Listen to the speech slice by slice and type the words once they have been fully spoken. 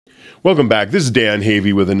Welcome back. This is Dan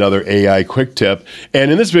Havey with another AI quick tip. And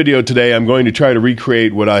in this video today, I'm going to try to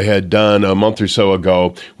recreate what I had done a month or so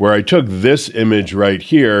ago, where I took this image right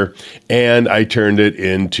here and I turned it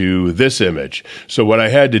into this image. So what I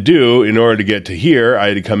had to do in order to get to here, I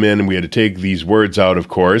had to come in and we had to take these words out, of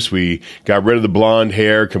course. We got rid of the blonde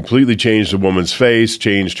hair, completely changed the woman's face,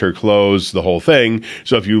 changed her clothes, the whole thing.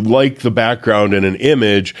 So if you like the background in an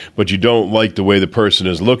image, but you don't like the way the person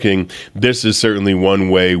is looking, this is certainly one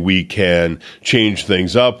way we can change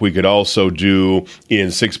things up. We could also do in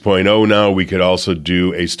 6.0 now, we could also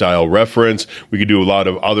do a style reference. We could do a lot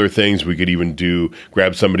of other things. We could even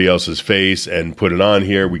grab somebody else's face and put it on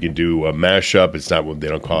here. We can do a mashup. It's not what they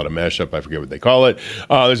don't call it a mashup. I forget what they call it.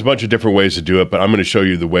 There's a bunch of different ways to do it, but I'm going to show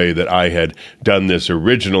you the way that I had done this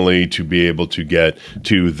originally to be able to get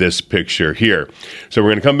to this picture here. So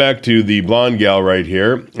we're going to come back to the blonde gal right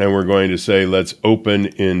here, and we're going to say, let's open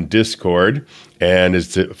in Discord. And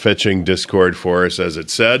it's fetching Discord for us, as it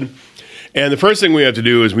said. And the first thing we have to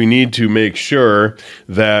do is we need to make sure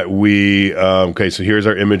that we, okay, so here's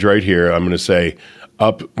our image right here. I'm going to say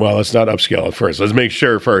well, let's not upscale it first. Let's make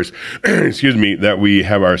sure first, excuse me, that we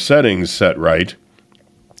have our settings set right.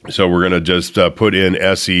 So we're going to just put in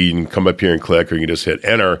SE and come up here and click, or you can just hit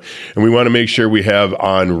enter. And we want to make sure we have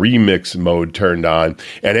on remix mode turned on.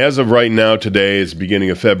 And as of right now, today is the beginning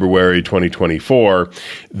of February 2024.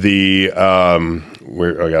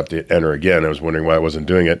 I got to enter again. I was wondering why I wasn't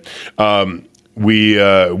doing it.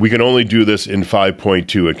 We can only do this in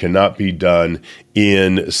 5.2. It cannot be done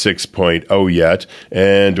in 6.0 yet.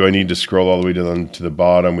 And do I need to scroll all the way to the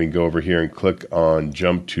bottom? We can go over here and click on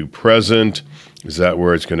jump to present. Is that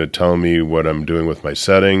where it's going to tell me what I'm doing with my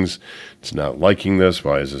settings? It's not liking this.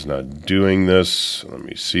 Why is this not doing this? Let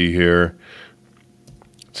me see here.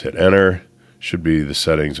 Let's hit enter. Should be the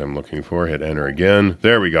settings I'm looking for. Hit enter again.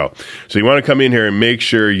 There we go. So you want to come in here and make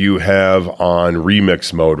sure you have on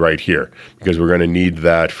remix mode right here, because we're going to need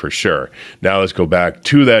that for sure. Now let's go back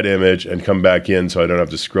to that image and come back in so I don't have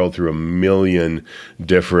to scroll through a million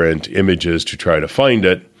different images to try to find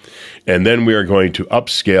it. And then we are going to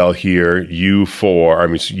upscale here,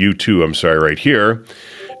 U2, I'm sorry, right here.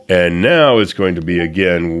 And now it's going to be,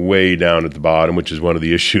 again, way down at the bottom, which is one of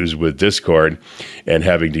the issues with Discord and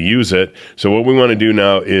having to use it. So what we want to do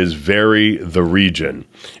now is vary the region.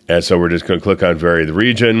 And so we're just going to click on vary the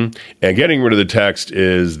region. And getting rid of the text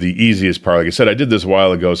is the easiest part. Like I said, I did this a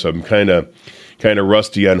while ago, so I'm kind of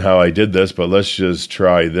rusty on how I did this, but let's just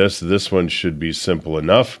try this. This one should be simple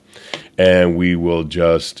enough. And we will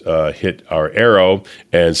just hit our arrow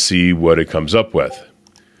and see what it comes up with.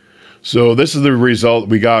 So this is the result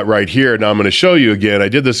we got right here. Now I'm going to show you again. I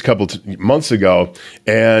did this a couple months ago,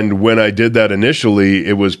 and when I did that initially,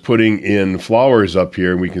 it was putting in flowers up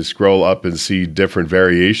here, and we can scroll up and see different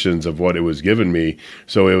variations of what it was giving me.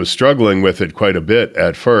 So it was struggling with it quite a bit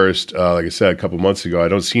at first. Like I said, a couple months ago, I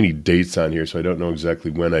don't see any dates on here, so I don't know exactly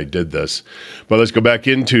when I did this. But let's go back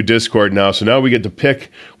into Discord now. So now we get to pick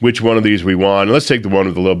which one of these we want. Let's take the one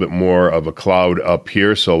with a little bit more of a cloud up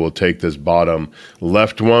here. So we'll take this bottom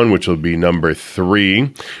left one, which will be number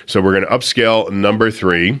 3. So we're going to upscale number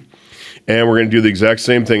 3, and we're going to do the exact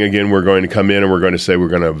same thing again. We're going to come in and we're going to say we're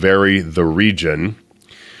going to vary the region,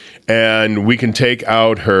 and we can take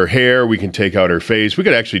out her hair, we can take out her face, we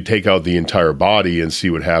could actually take out the entire body and see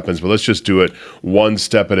what happens, but let's just do it one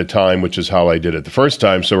step at a time, which is how I did it the first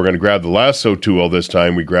time. So we're going to grab the lasso tool this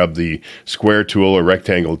time. We grabbed the square tool or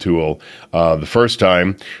rectangle tool the first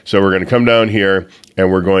time. So we're going to come down here and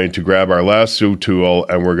we're going to grab our lasso tool,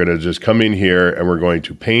 and we're going to just come in here and we're going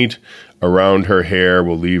to paint around her hair.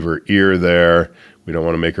 We'll leave her ear there. We don't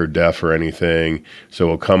want to make her deaf or anything. So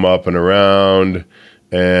we'll come up and around.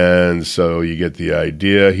 And so you get the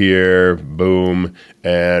idea here, boom,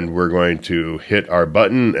 and we're going to hit our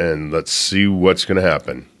button and let's see what's going to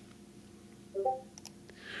happen.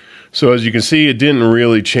 So as you can see, it didn't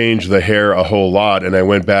really change the hair a whole lot, and I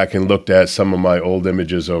went back and looked at some of my old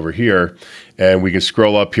images over here, and we can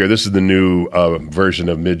scroll up here. This is the new version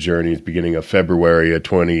of MidJourney. It's beginning of February of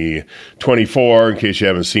 2024, in case you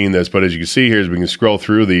haven't seen this, but as you can see here, is we can scroll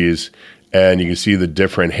through these, and you can see the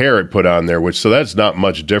different hair it put on there, so that's not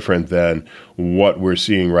much different than what we're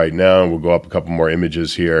seeing right now. We'll go up a couple more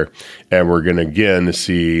images here, and we're going to again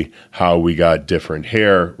see how we got different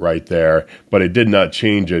hair right there, but it did not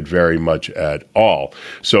change it very much at all.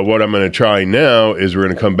 So what I'm going to try now is we're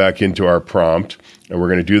going to come back into our prompt, and we're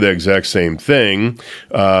going to do the exact same thing.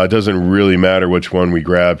 It doesn't really matter which one we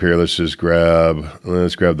grab here. Let's grab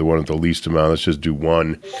the one with the least amount. Let's just do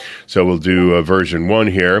 1. So we'll do a version 1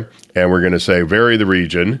 here, and we're going to say vary the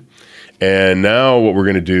region. And now what we're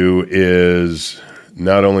going to do is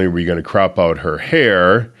not only are we going to crop out her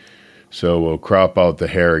hair, So we'll crop out the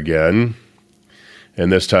hair again.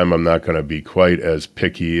 And this time I'm not going to be quite as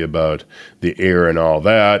picky about the ear and all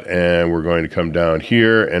that. And we're going to come down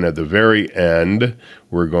here, and at the very end,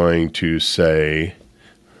 we're going to say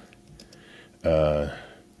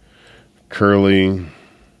curly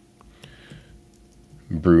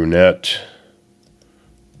brunette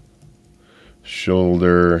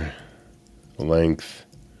shoulder length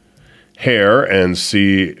hair, and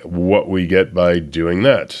see what we get by doing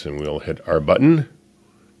that. And we'll hit our button.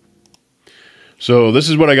 So this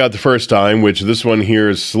is what I got the first time, which this one here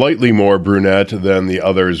is slightly more brunette than the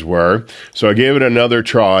others were. So I gave it another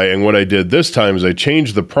try, and what I did this time is I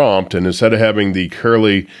changed the prompt, and instead of having the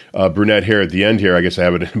curly brunette hair at the end here, I guess I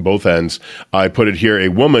have it in both ends, I put it here, a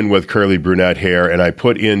woman with curly brunette hair, and I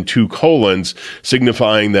put in 2 colons,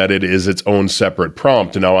 signifying that it is its own separate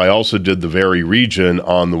prompt. And now I also did the very region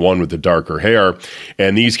on the one with the darker hair,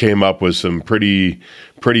 and these came up with some pretty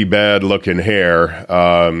bad looking hair.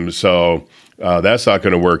 That's not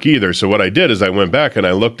going to work either. So what I did is I went back and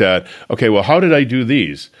I looked at, okay, well, how did I do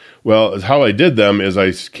these? Well, how I did them is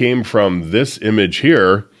I came from this image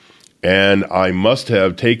here, and I must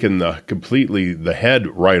have taken completely the head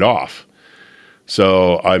right off.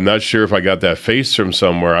 So I'm not sure if I got that face from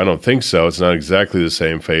somewhere. I don't think so. It's not exactly the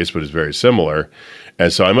same face, but it's very similar.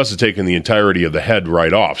 And so I must have taken the entirety of the head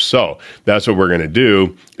right off. So that's what we're going to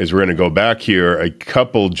do, is we're going to go back here a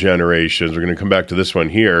couple generations. We're going to come back to this one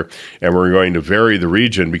here, and we're going to vary the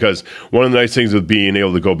region, because one of the nice things with being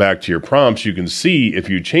able to go back to your prompts, you can see if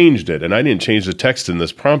you changed it. And I didn't change the text in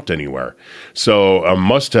this prompt anywhere. So I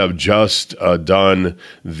must have just done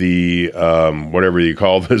the, whatever you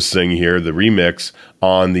call this thing here, the remix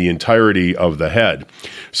on the entirety of the head.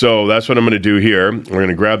 So that's what I'm going to do here. We're going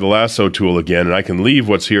to grab the lasso tool again, and I can leave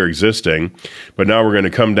what's here existing, but now we're going to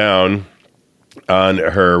come down on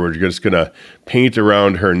her. We're just going to paint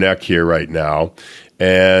around her neck here right now.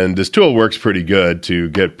 And this tool works pretty good to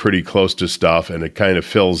get pretty close to stuff, and it kind of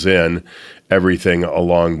fills in everything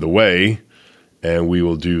along the way. And we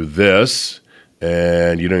will do this.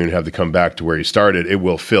 And you don't even have to come back to where you started. It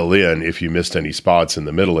will fill in if you missed any spots in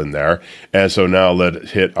the middle in there. And so now let's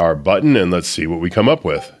hit our button, and let's see what we come up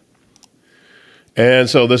with. And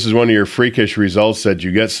so this is one of your freakish results that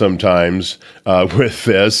you get sometimes with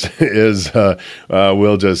this is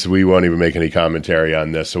we won't even make any commentary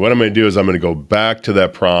on this. So what I'm going to do is I'm going to go back to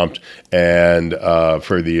that prompt, and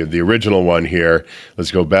for the original one here,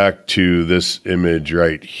 let's go back to this image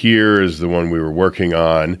right here is the one we were working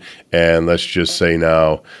on. And let's just say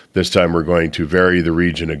now, this time we're going to vary the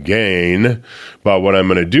region again. But what I'm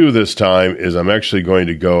going to do this time is I'm actually going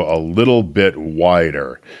to go a little bit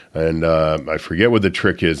wider. And I forget what the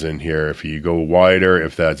trick is in here. If you go wider,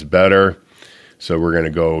 if that's better. So we're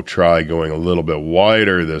going to try going a little bit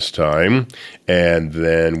wider this time. And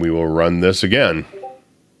then we will run this again.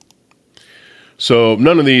 So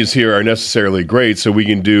none of these here are necessarily great, so we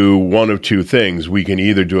can do one of two things. We can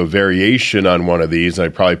either do a variation on one of these, and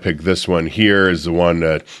I'd probably pick this one here as the one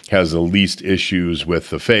that has the least issues with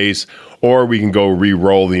the face, or we can go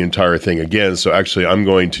re-roll the entire thing again. So actually I'm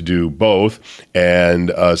going to do both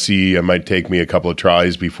and see, it might take me a couple of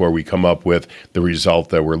tries before we come up with the result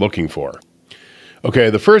that we're looking for.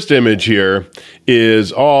 Okay, the first image here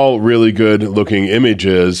is all really good looking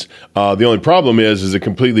images. The only problem is it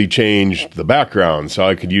completely changed the background. So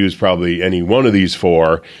I could use probably any one of these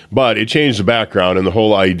 4, but it changed the background, and the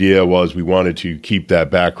whole idea was we wanted to keep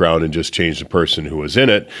that background and just change the person who was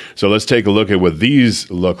in it. So let's take a look at what these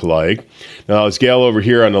look like. Now let's scale over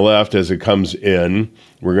here on the left as it comes in.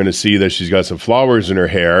 We're going to see that she's got some flowers in her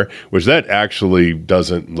hair, which that actually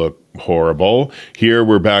doesn't look horrible. Here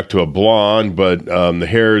we're back to a blonde, but the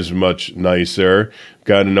hair is much nicer.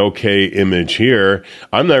 Got an okay image here.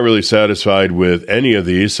 I'm not really satisfied with any of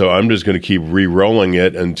these, so I'm just going to keep re-rolling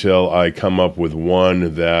it until I come up with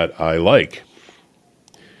one that I like.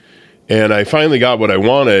 And I finally got what I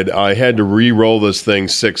wanted. I had to re-roll this thing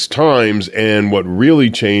 6 times, and what really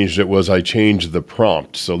changed it was I changed the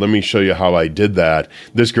prompt. So let me show you how I did that.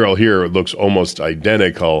 This girl here looks almost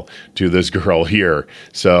identical to this girl here.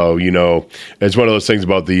 So, you know, it's one of those things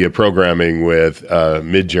about the programming with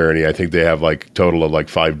MidJourney. I think they have like total of like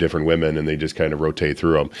 5 different women, and they just kind of rotate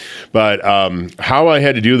through them. But how I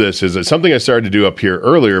had to do this is something I started to do up here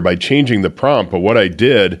earlier by changing the prompt. But what I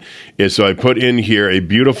did is, so I put in here a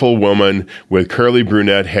beautiful woman with curly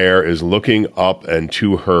brunette hair is looking up and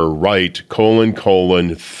to her right, :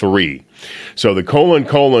 3. So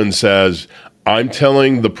the : says, I'm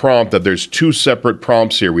telling the prompt that there's two separate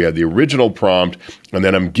prompts here. We have the original prompt, and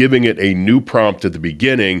then I'm giving it a new prompt at the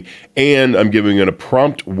beginning, and I'm giving it a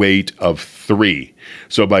prompt weight of 3.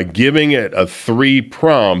 So by giving it a 3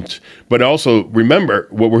 prompt, but also remember,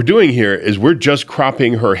 what we're doing here is we're just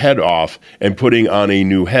cropping her head off and putting on a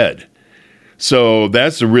new head. So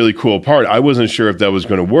that's the really cool part. I wasn't sure if that was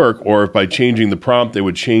going to work, or if by changing the prompt, they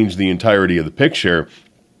would change the entirety of the picture.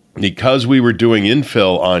 Because we were doing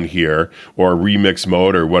infill on here, or remix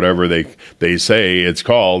mode, or whatever they say it's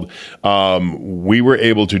called, we were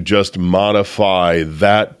able to just modify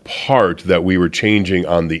that part that we were changing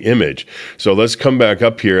on the image. So let's come back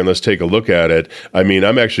up here and let's take a look at it. I mean,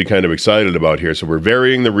 I'm actually kind of excited about here. So we're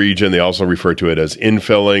varying the region. They also refer to it as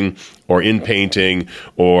infilling, or in painting,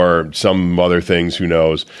 or some other things, who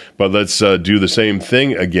knows. But let's do the same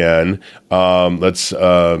thing again. Let's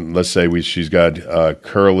say she's got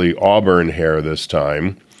curly auburn hair this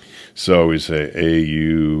time. So we say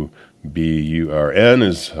A-U-B-U-R-N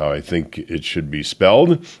is how I think it should be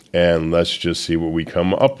spelled. And let's just see what we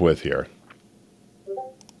come up with here.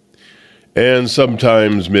 And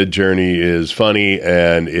sometimes MidJourney is funny,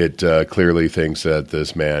 and it clearly thinks that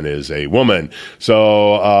this man is a woman.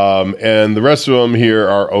 So, and the rest of them here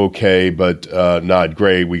are okay, but not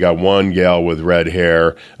great. We got one gal with red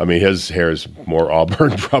hair. I mean, his hair is more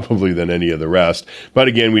auburn probably than any of the rest. But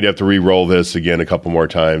again, we'd have to re-roll this again a couple more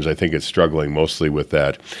times. I think it's struggling mostly with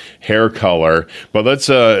that hair color. But let's,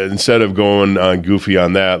 instead of going goofy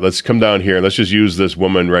on that, let's come down here and let's just use this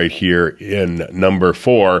woman right here in number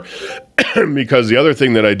 4. Because the other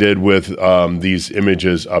thing that I did with these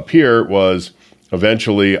images up here was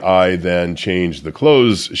eventually I then changed the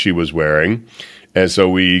clothes she was wearing. And so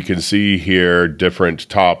we can see here different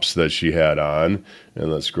tops that she had on.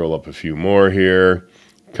 And let's scroll up a few more here.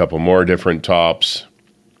 A couple more different tops.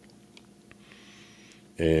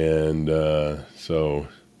 And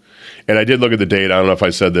and I did look at the date. I don't know if I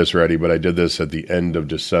said this already, but I did this at the end of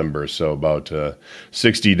December. So about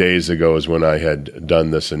 60 days ago is when I had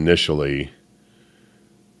done this initially.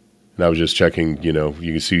 And I was just checking, you know,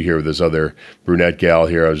 you can see here with this other brunette gal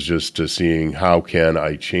here, I was just seeing how can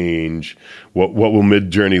I change, what will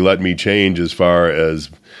MidJourney let me change as far as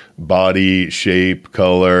body, shape,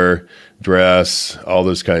 color, dress, all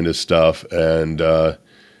this kind of stuff. And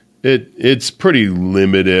it's pretty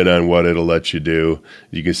limited on what it'll let you do.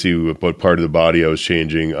 You can see what part of the body I was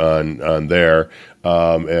changing on there.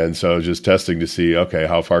 And so I was just testing to see, okay,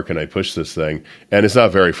 how far can I push this thing? And it's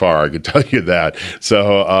not very far, I can tell you that.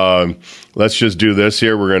 So let's just do this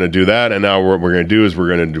here. We're going to do that. And now what we're going to do is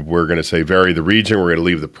we're going to say vary the region. We're going to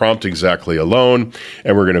leave the prompt exactly alone,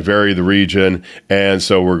 and we're going to vary the region. And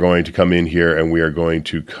so we're going to come in here and we are going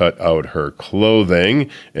to cut out her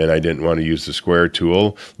clothing. And I didn't want to use the square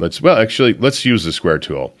tool. Let's use the square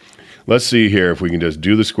tool. Let's see here if we can just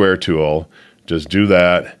do the square tool. Just do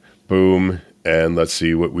that. Boom. And let's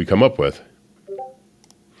see what we come up with.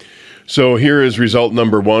 So here is result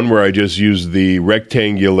number 1, where I just used the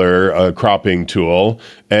rectangular cropping tool,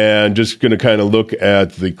 and just going to kind of look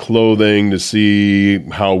at the clothing to see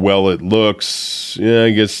how well it looks. Yeah,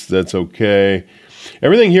 I guess that's okay.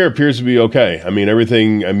 Everything here appears to be okay. I mean,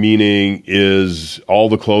 everything, meaning is all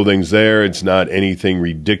the clothing's there. It's not anything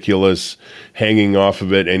ridiculous hanging off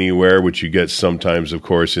of it anywhere, which you get sometimes, of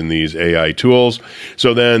course, in these AI tools.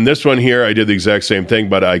 So then this one here, I did the exact same thing,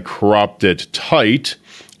 but I cropped it tight.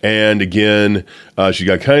 And again, she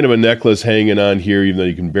got kind of a necklace hanging on here, even though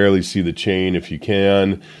you can barely see the chain if you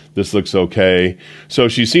can. This looks okay. So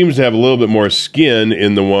she seems to have a little bit more skin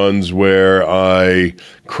in the ones where I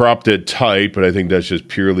cropped it tight, but I think that's just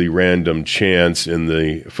purely random chance in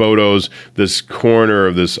the photos. This corner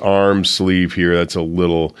of this arm sleeve here, that's a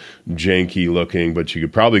little janky looking, but you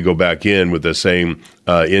could probably go back in with the same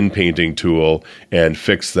in-painting tool and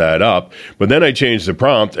fix that up. But then I changed the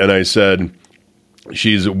prompt and I said,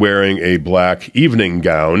 she's wearing a black evening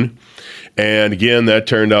gown. And again, that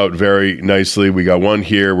turned out very nicely. We got one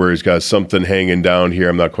here where he's got something hanging down here.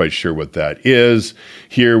 I'm not quite sure what that is.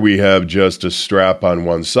 Here we have just a strap on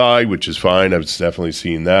one side, which is fine. I've definitely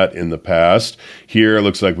seen that in the past. Here it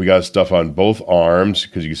looks like we got stuff on both arms,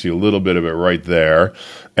 because you can see a little bit of it right there.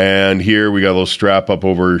 And here we got a little strap up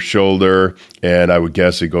over her shoulder, and I would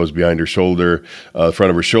guess it goes behind her shoulder, front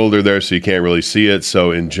of her shoulder there, so you can't really see it.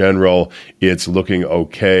 So in general, it's looking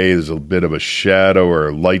okay. There's a bit of a shadow or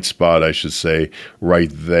a light spot, I should say, right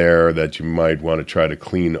there that you might want to try to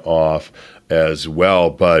clean off. as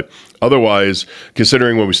well. But otherwise,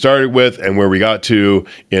 considering what we started with and where we got to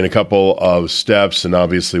in a couple of steps, and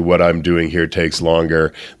obviously what I'm doing here takes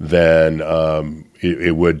longer than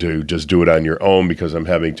it would to just do it on your own because I'm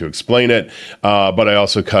having to explain it. But I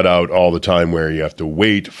also cut out all the time where you have to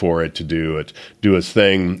wait for it to do its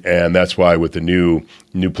thing. And that's why with the new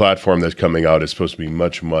platform that's coming out, it's supposed to be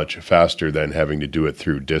much, much faster than having to do it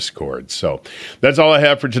through Discord. So that's all I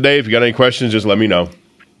have for today. If you got any questions, just let me know.